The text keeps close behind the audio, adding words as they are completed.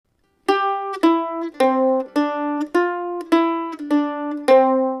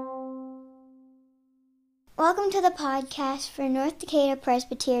Welcome to the podcast for North Decatur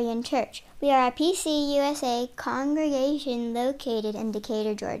Presbyterian Church. We are a PCUSA congregation located in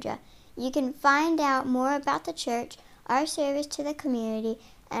Decatur, Georgia. You can find out more about the church, our service to the community,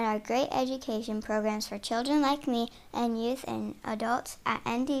 and our great education programs for children like me and youth and adults at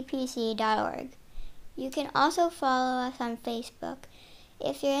ndpc.org. You can also follow us on Facebook.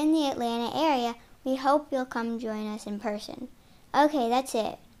 If you're in the Atlanta area, we hope you'll come join us in person. Okay, that's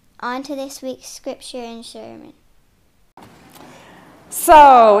it. On to this week's scripture and sermon.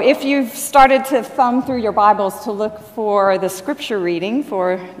 So, if you've started to thumb through your Bibles to look for the scripture reading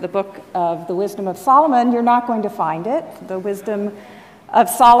for the book of the Wisdom of Solomon, you're not going to find it. The Wisdom of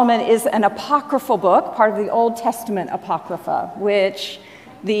Solomon is an apocryphal book, part of the Old Testament Apocrypha, which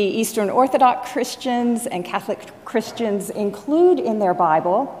the Eastern Orthodox Christians and Catholic Christians include in their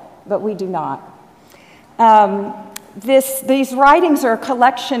Bible, but we do not. These writings are a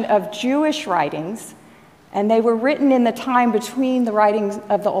collection of Jewish writings, and they were written in the time between the writings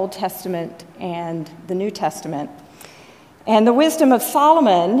of the Old Testament and the New Testament. And the Wisdom of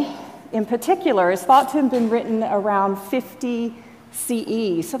Solomon, in particular, is thought to have been written around 50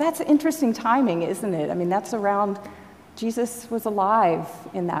 CE. So that's interesting timing, isn't it? I mean, that's around Jesus was alive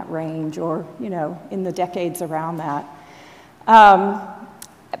in that range, or, in the decades around that.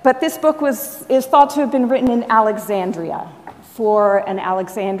 But this book is thought to have been written in Alexandria for an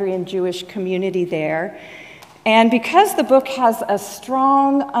Alexandrian Jewish community there. And because the book has a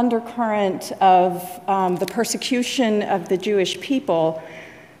strong undercurrent of the persecution of the Jewish people,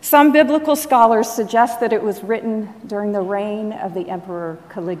 some biblical scholars suggest that it was written during the reign of the Emperor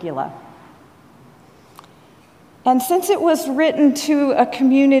Caligula. And since it was written to a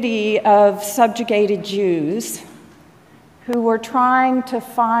community of subjugated Jews who were trying to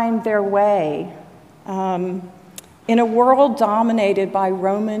find their way in a world dominated by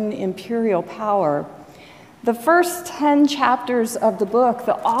Roman imperial power, the first 10 chapters of the book,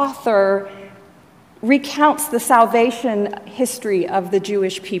 the author recounts the salvation history of the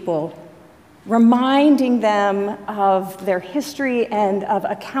Jewish people, reminding them of their history and of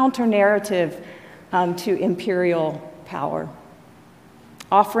a counter-narrative to imperial power,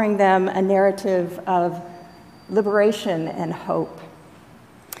 offering them a narrative of liberation and hope.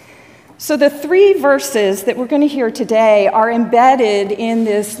 So the three verses that we're going to hear today are embedded in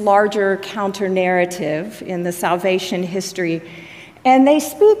this larger counter-narrative in the salvation history, and they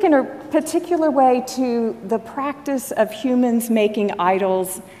speak in a particular way to the practice of humans making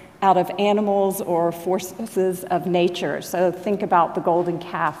idols out of animals or forces of nature. So think about the golden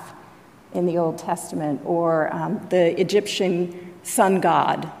calf in the Old Testament, or the Egyptian sun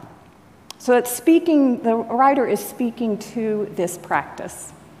god. So the writer is speaking to this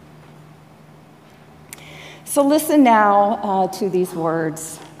practice. So listen now to these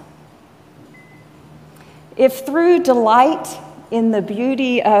words. If through delight in the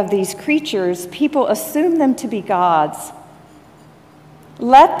beauty of these creatures, people assume them to be gods,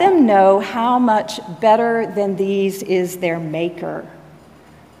 let them know how much better than these is their Maker.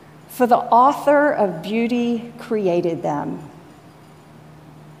 For the author of beauty created them.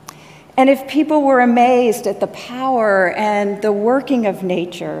 And if people were amazed at the power and the working of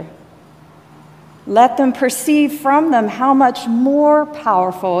nature, let them perceive from them how much more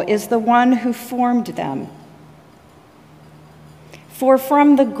powerful is the one who formed them. For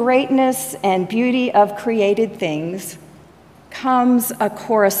from the greatness and beauty of created things comes a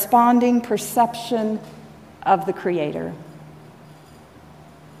corresponding perception of the Creator.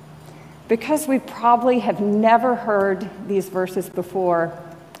 Because we probably have never heard these verses before,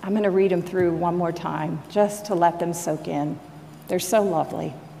 I'm going to read them through one more time, just to let them soak in. They're so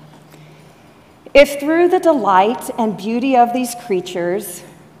lovely. If through the delight and beauty of these creatures,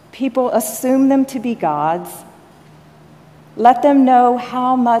 people assume them to be gods, let them know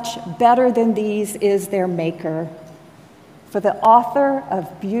how much better than these is their Maker. For the author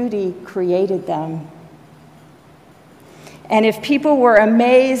of beauty created them. And if people were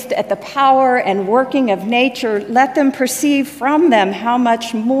amazed at the power and working of nature, let them perceive from them how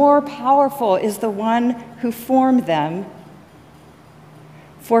much more powerful is the one who formed them.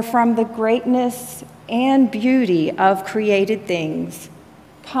 For from the greatness and beauty of created things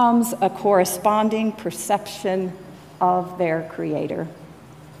comes a corresponding perception of their Creator.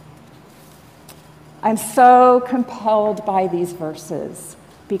 I'm so compelled by these verses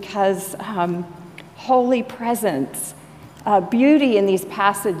because holy presence, beauty in these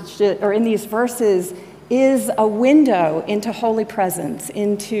passages or in these verses is a window into holy presence,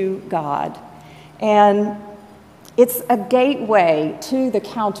 into God. And it's a gateway to the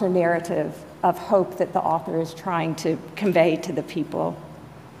counter-narrative of hope that the author is trying to convey to the people.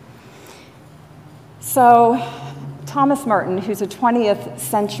 So Thomas Merton, who's a 20th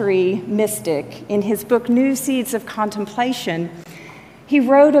century mystic, in his book New Seeds of Contemplation, he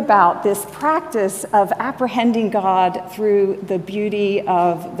wrote about this practice of apprehending God through the beauty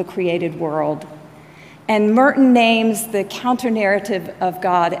of the created world. And Merton names the counter-narrative of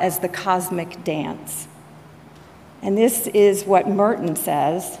God as the cosmic dance. And this is what Merton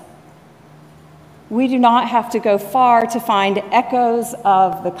says: "We do not have to go far to find echoes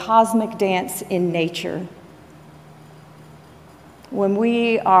of the cosmic dance in nature. When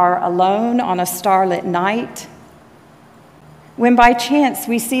we are alone on a starlit night, when by chance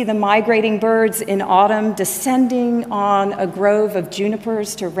we see the migrating birds in autumn descending on a grove of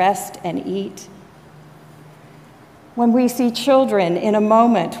junipers to rest and eat, when we see children in a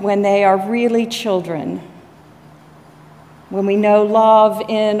moment when they are really children, when we know love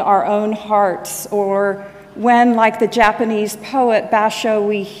in our own hearts, or when, like the Japanese poet Basho,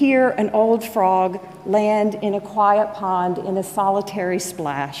 we hear an old frog land in a quiet pond in a solitary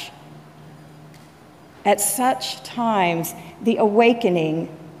splash. At such times, the awakening,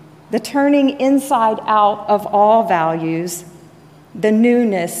 the turning inside out of all values, the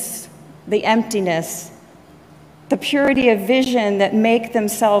newness, the emptiness, the purity of vision that make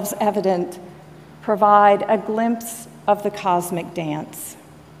themselves evident, provide a glimpse of the cosmic dance."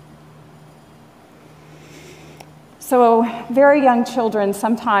 So very young children,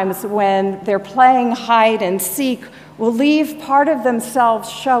 sometimes when they're playing hide and seek, will leave part of themselves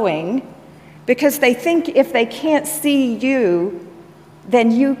showing because they think if they can't see you,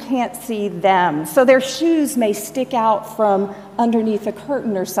 then you can't see them. So their shoes may stick out from underneath a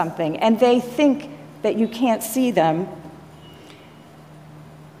curtain or something, and they think that you can't see them.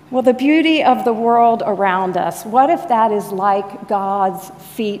 Well, the beauty of the world around us, what if that is like God's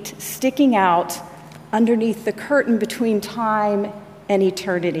feet sticking out underneath the curtain between time and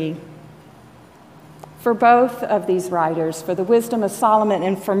eternity? For both of these writers, for the Wisdom of Solomon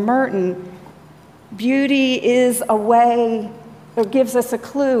and for Merton, beauty is a way, or gives us a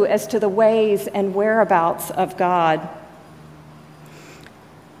clue as to the ways and whereabouts of God.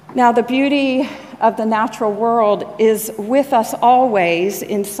 Now, the beauty of the natural world is with us always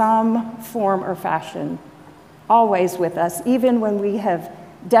in some form or fashion, always with us, even when we have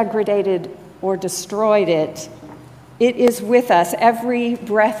degraded or destroyed it. It is with us. Every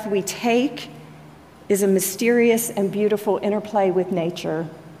breath we take is a mysterious and beautiful interplay with nature.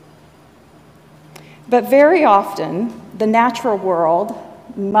 But very often, the natural world,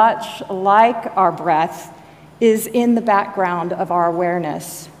 much like our breath, is in the background of our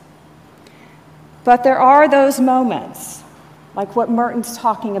awareness. But there are those moments, like what Merton's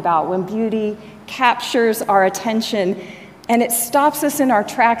talking about, when beauty captures our attention and it stops us in our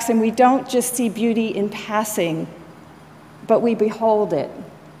tracks, and we don't just see beauty in passing, but we behold it.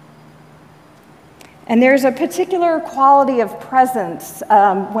 And there's a particular quality of presence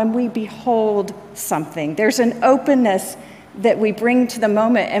when we behold something. There's an openness that we bring to the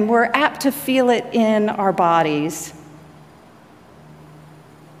moment, and we're apt to feel it in our bodies.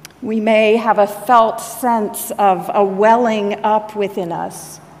 We may have a felt sense of a welling up within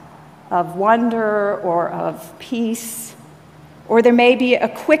us, of wonder or of peace, or there may be a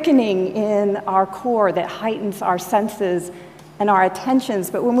quickening in our core that heightens our senses and our attentions.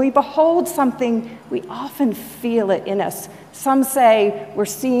 But when we behold something, we often feel it in us. Some say we're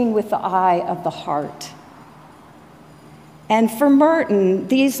seeing with the eye of the heart. And for Merton,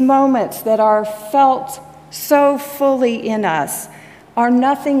 these moments that are felt so fully in us are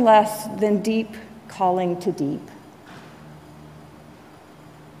nothing less than deep calling to deep.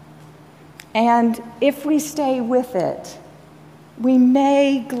 And if we stay with it, we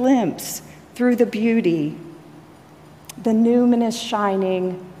may glimpse through the beauty, the numinous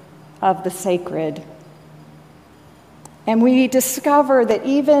shining of the sacred. And we discover that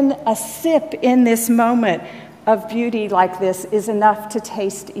even a sip in this moment of beauty like this is enough to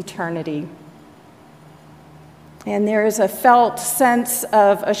taste eternity. And there is a felt sense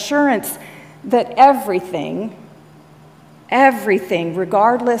of assurance that everything,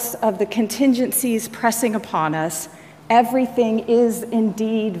 regardless of the contingencies pressing upon us, everything is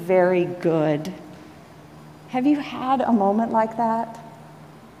indeed very good. Have you had a moment like that?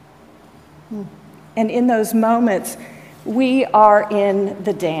 And in those moments, we are in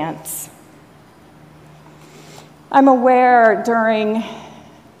the dance. I'm aware of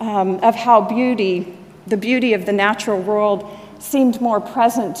how the beauty of the natural world seemed more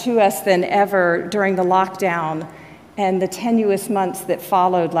present to us than ever during the lockdown and the tenuous months that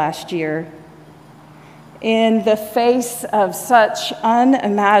followed last year. In the face of such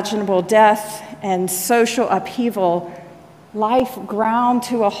unimaginable death and social upheaval, life ground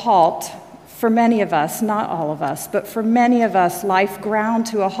to a halt for many of us, not all of us, but for many of us, life ground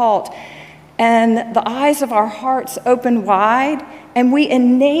to a halt, and the eyes of our hearts opened wide, and we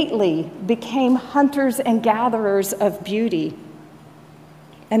innately became hunters and gatherers of beauty.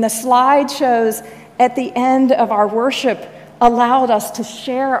 And the slideshows at the end of our worship allowed us to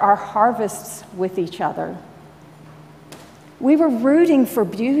share our harvests with each other. We were rooting for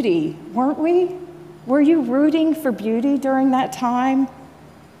beauty, weren't we? Were you rooting for beauty during that time?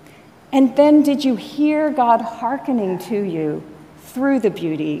 And then did you hear God hearkening to you through the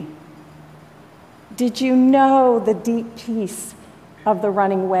beauty? Did you know the deep peace of the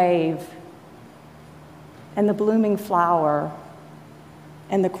running wave and the blooming flower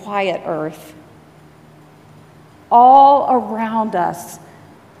and the quiet earth? All around us,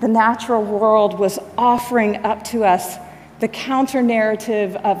 the natural world was offering up to us the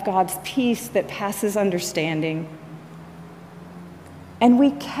counter-narrative of God's peace that passes understanding. And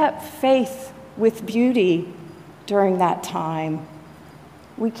we kept faith with beauty during that time.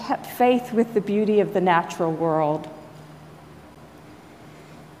 We kept faith with the beauty of the natural world.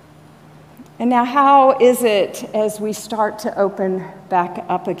 And now, how is it as we start to open back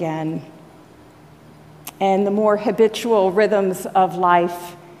up again and the more habitual rhythms of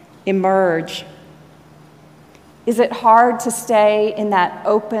life emerge? Is it hard to stay in that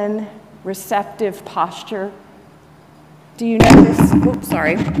open, receptive posture? Do you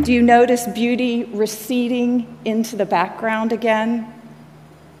notice beauty receding into the background again?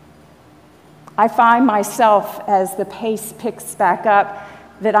 I find myself, as the pace picks back up,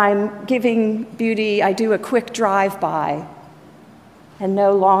 that I'm giving beauty, I do a quick drive-by and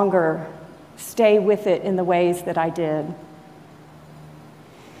no longer stay with it in the ways that I did.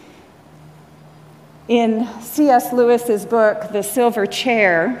 In C.S. Lewis's book, The Silver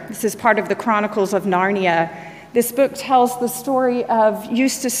Chair, this is part of the Chronicles of Narnia, this book tells the story of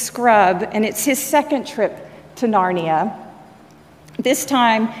Eustace Scrubb, and it's his second trip to Narnia. This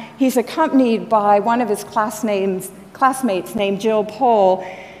time, he's accompanied by one of his classmates named Jill Pole,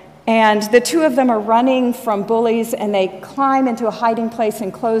 and the two of them are running from bullies, and they climb into a hiding place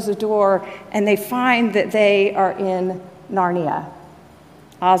and close the door, and they find that they are in Narnia,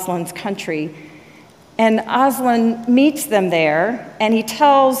 Aslan's country. And Aslan meets them there, and he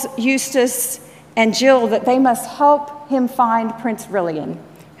tells Eustace and Jill that they must help him find Prince Rilian,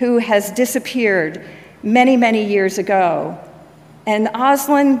 who has disappeared many, many years ago. And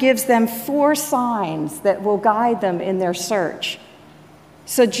Aslan gives them 4 signs that will guide them in their search.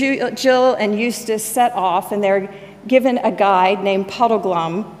 So Jill and Eustace set off, and they're given a guide named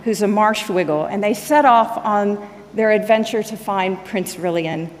Puddleglum, who's a marsh wiggle, and they set off on their adventure to find Prince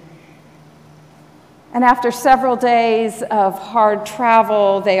Rilian. And after several days of hard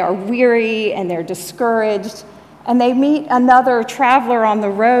travel, they are weary and they're discouraged, and they meet another traveler on the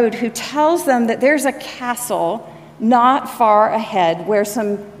road who tells them that there's a castle not far ahead where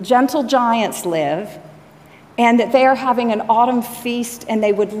some gentle giants live, and that they are having an autumn feast, and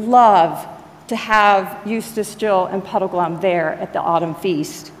they would love to have Eustace, Jill, and Puddleglum there at the autumn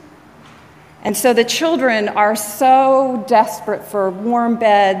feast. And so the children are so desperate for warm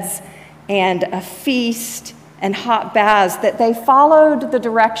beds and a feast and hot baths that they followed the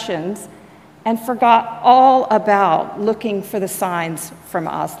directions and forgot all about looking for the signs from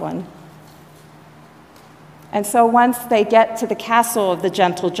Aslan. And so once they get to the castle of the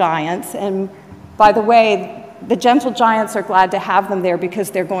gentle giants, and by the way, the gentle giants are glad to have them there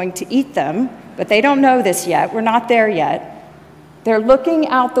because they're going to eat them, but they don't know this yet. We're not there yet. They're looking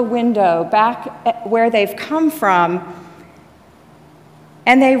out the window back at where they've come from,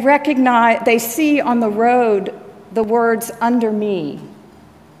 and they see on the road the words "under me."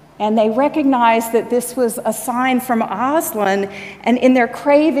 And they recognize that this was a sign from Aslan, and in their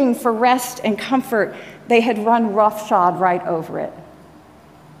craving for rest and comfort, they had run roughshod right over it.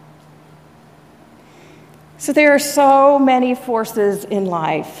 So there are so many forces in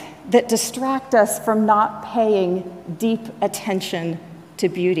life that distract us from not paying deep attention to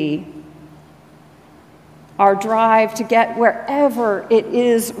beauty. Our drive to get wherever it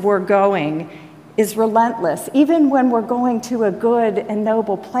is we're going is relentless. Even when we're going to a good and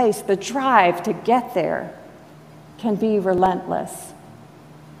noble place, the drive to get there can be relentless.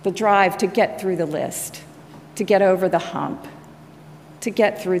 The drive to get through the list, to get over the hump, to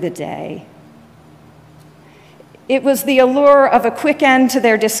get through the day. It was the allure of a quick end to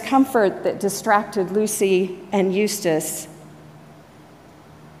their discomfort that distracted Lucy and Eustace.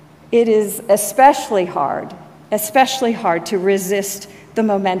 It is especially hard to resist the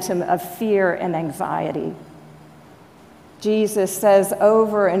momentum of fear and anxiety. Jesus says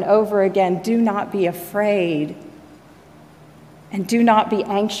over and over again, "Do not be afraid." and do not be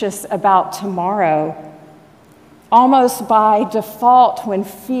anxious about tomorrow. Almost by default, when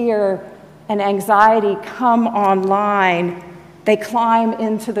fear and anxiety come online, they climb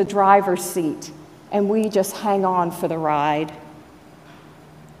into the driver's seat, and we just hang on for the ride.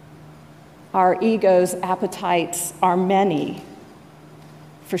 Our ego's appetites are many: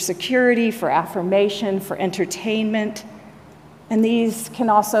 for security, for affirmation, for entertainment, and these can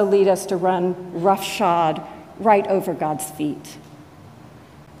also lead us to run roughshod right over God's feet.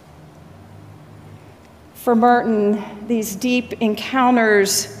 For Merton, these deep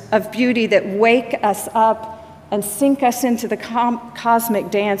encounters of beauty that wake us up and sink us into the cosmic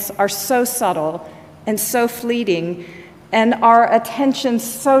dance are so subtle and so fleeting, and our attention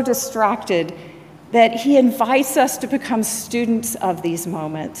so distracted, that he invites us to become students of these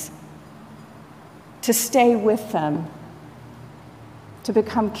moments, to stay with them, to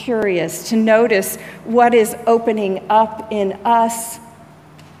become curious, to notice what is opening up in us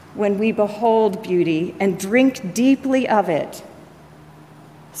when we behold beauty and drink deeply of it,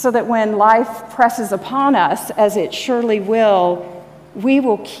 so that when life presses upon us, as it surely will, we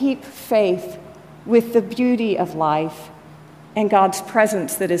will keep faith with the beauty of life and God's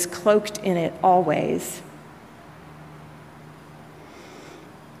presence that is cloaked in it always.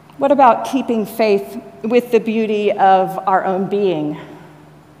 What about keeping faith with the beauty of our own being?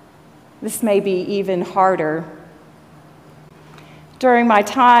 This may be even harder. During my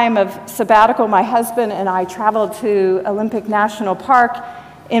time of sabbatical, my husband and I traveled to Olympic National Park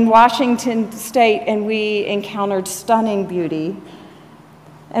in Washington State, and we encountered stunning beauty.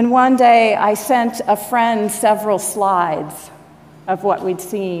 And one day I sent a friend several slides of what we'd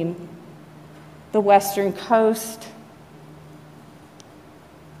seen: the western coast,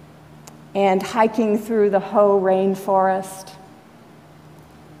 and hiking through the Hoh rainforest.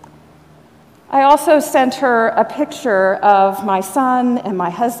 I also sent her a picture of my son and my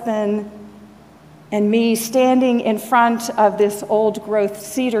husband and me standing in front of this old-growth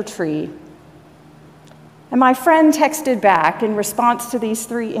cedar tree. And my friend texted back in response to these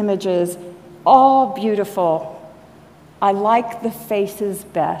three images, "All beautiful. I like the faces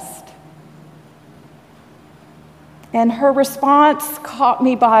best." And her response caught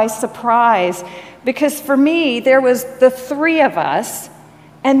me by surprise, because for me, there was the three of us,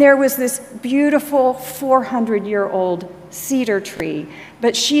 and there was this beautiful 400-year-old cedar tree,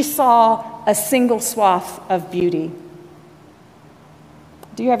 but she saw a single swath of beauty.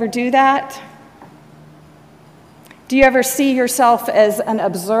 Do you ever do that? Do you ever see yourself as an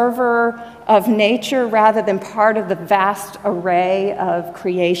observer of nature rather than part of the vast array of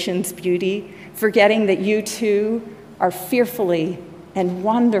creation's beauty, forgetting that you too are fearfully and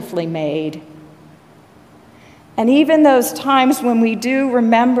wonderfully made? And even those times when we do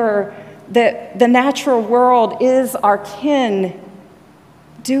remember that the natural world is our kin,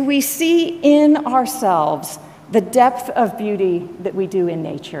 do we see in ourselves the depth of beauty that we do in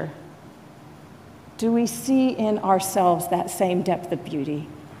nature? Do we see in ourselves that same depth of beauty?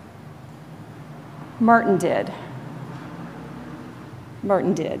 Merton did.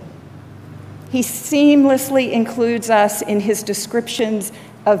 Merton did. He seamlessly includes us in his descriptions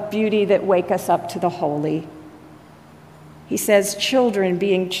of beauty that wake us up to the holy. He says, children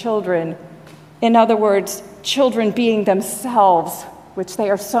being children. In other words, children being themselves, which they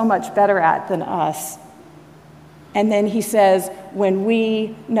are so much better at than us. And then he says, when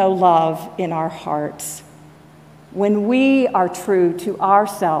we know love in our hearts, when we are true to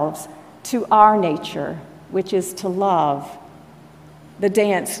ourselves, to our nature, which is to love, the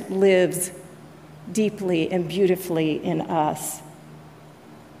dance lives deeply and beautifully in us.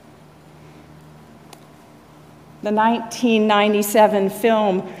 The 1997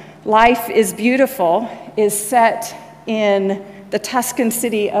 film Life is Beautiful is set in the Tuscan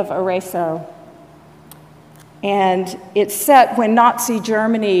city of Arezzo. And it's set when Nazi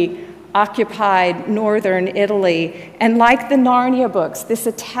Germany occupied northern Italy. And like the Narnia books, this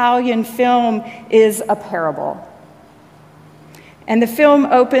Italian film is a parable. And the film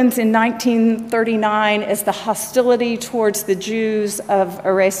opens in 1939 as the hostility towards the Jews of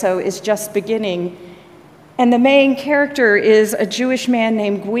Arezzo is just beginning. And the main character is a Jewish man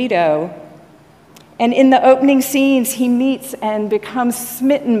named Guido. And in the opening scenes, he meets and becomes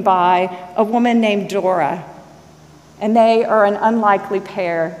smitten by a woman named Dora. And they are an unlikely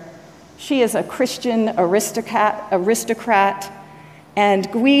pair. She is a Christian aristocrat,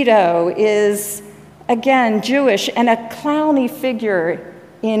 and Guido is, again, Jewish and a clowny figure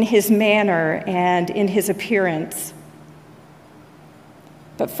in his manner and in his appearance.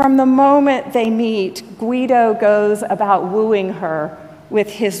 But from the moment they meet, Guido goes about wooing her with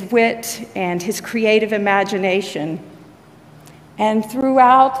his wit and his creative imagination. And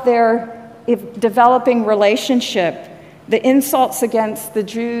throughout their developing relationship, the insults against the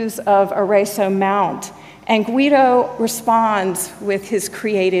Jews of Arezzo mount, and Guido responds with his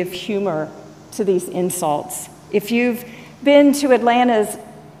creative humor to these insults. If you've been to Atlanta's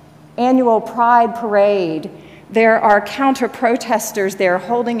annual Pride Parade, there are counter-protesters there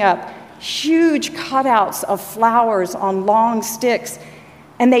holding up huge cutouts of flowers on long sticks,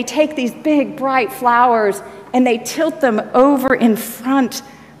 and they take these big, bright flowers and they tilt them over in front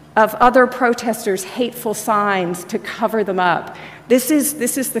of other protesters' hateful signs to cover them up. This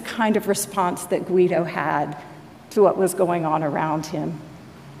is the kind of response that Guido had to what was going on around him.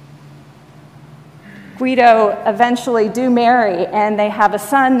 Guido eventually do marry, and they have a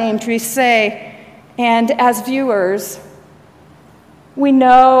son named Giuseppe, and as viewers, we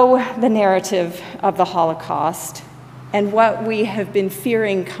know the narrative of the Holocaust, and what we have been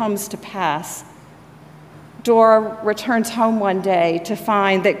fearing comes to pass. Dora returns home one day to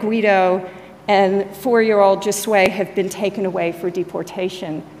find that Guido and 4-year-old Giosuè have been taken away for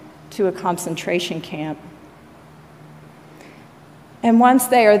deportation to a concentration camp. And once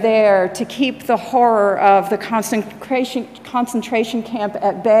they are there, to keep the horror of the concentration camp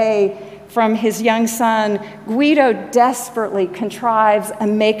at bay from his young son, Guido desperately contrives a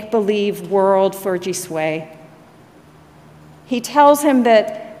make-believe world for Giosuè. He tells him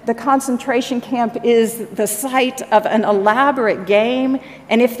that the concentration camp is the site of an elaborate game,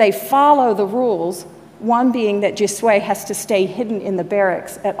 and if they follow the rules, one being that Giosuè has to stay hidden in the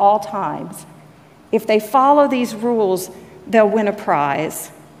barracks at all times, if they follow these rules, they'll win a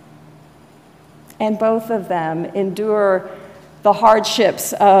prize. And both of them endure the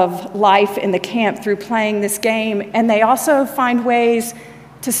hardships of life in the camp through playing this game, and they also find ways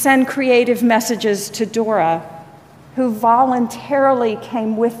to send creative messages to Dora, who voluntarily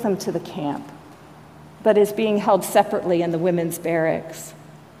came with them to the camp, but is being held separately in the women's barracks.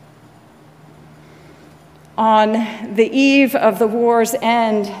 On the eve of the war's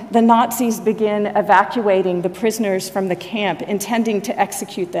end, the Nazis begin evacuating the prisoners from the camp, intending to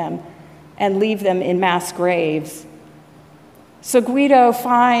execute them and leave them in mass graves. So Guido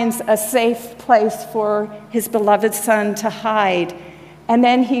finds a safe place for his beloved son to hide, and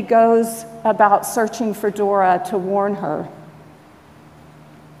then he goes about searching for Dora to warn her.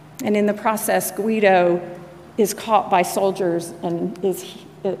 And in the process, Guido is caught by soldiers and is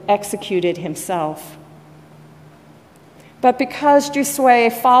executed himself. But because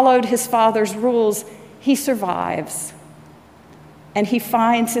Giosuè followed his father's rules, he survives. And he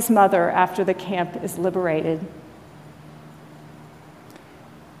finds his mother after the camp is liberated.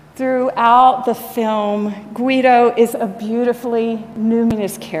 Throughout the film, Guido is a beautifully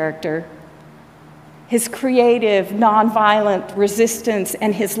numinous character. His creative, nonviolent resistance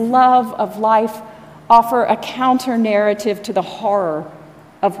and his love of life offer a counter-narrative to the horror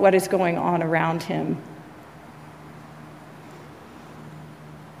of what is going on around him.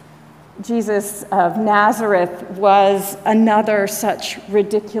 Jesus of Nazareth was another such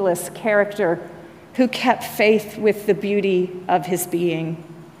ridiculous character who kept faith with the beauty of his being.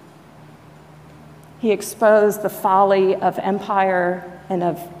 He exposed the folly of empire and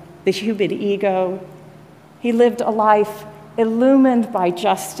of the human ego. He lived a life illumined by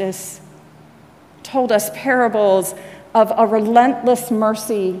justice, told us parables of a relentless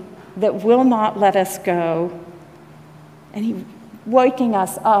mercy that will not let us go, and he waking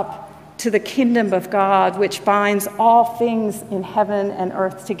us up to the kingdom of God, which binds all things in heaven and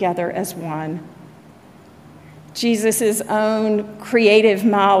earth together as one. Jesus' own creative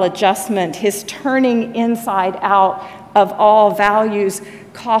maladjustment, his turning inside out of all values,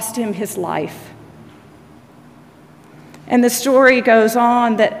 cost him his life. And the story goes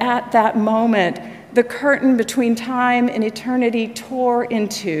on that at that moment, the curtain between time and eternity tore in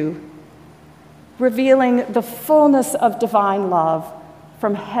two, revealing the fullness of divine love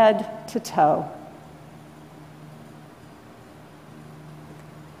from head to toe.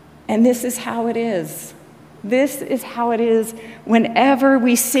 And this is how it is. This is how it is whenever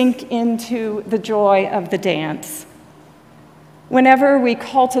we sink into the joy of the dance. Whenever we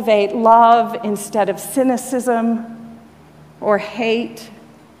cultivate love instead of cynicism or hate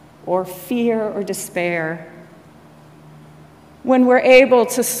or fear or despair. When we're able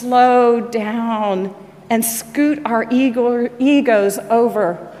to slow down and scoot our egos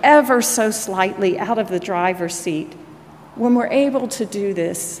over ever so slightly out of the driver's seat. When we're able to do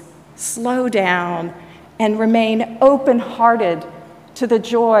this, slow down and remain open-hearted to the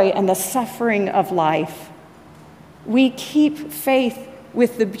joy and the suffering of life, we keep faith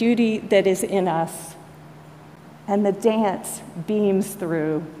with the beauty that is in us, and the dance beams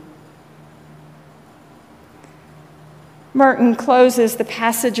through. Merton closes the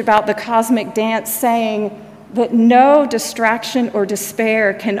passage about the cosmic dance saying that no distraction or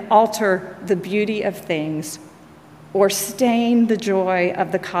despair can alter the beauty of things or stain the joy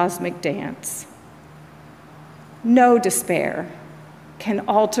of the cosmic dance. No despair can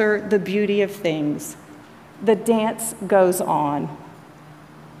alter the beauty of things. The dance goes on.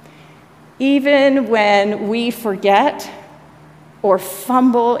 Even when we forget or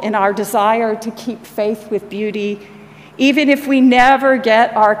fumble in our desire to keep faith with beauty, even if we never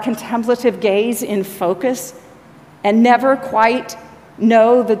get our contemplative gaze in focus and never quite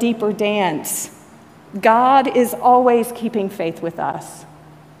know the deeper dance, God is always keeping faith with us,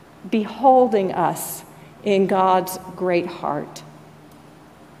 beholding us in God's great heart.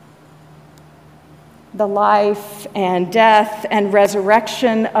 The life and death and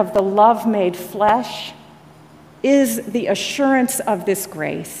resurrection of the love made flesh is the assurance of this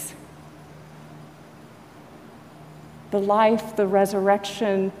grace. The life, the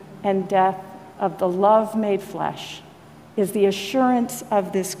resurrection, and death of the love made flesh is the assurance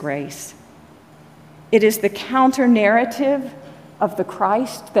of this grace. It is the counter-narrative of the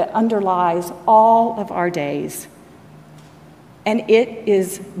Christ that underlies all of our days, and it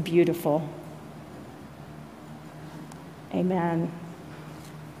is beautiful. Amen.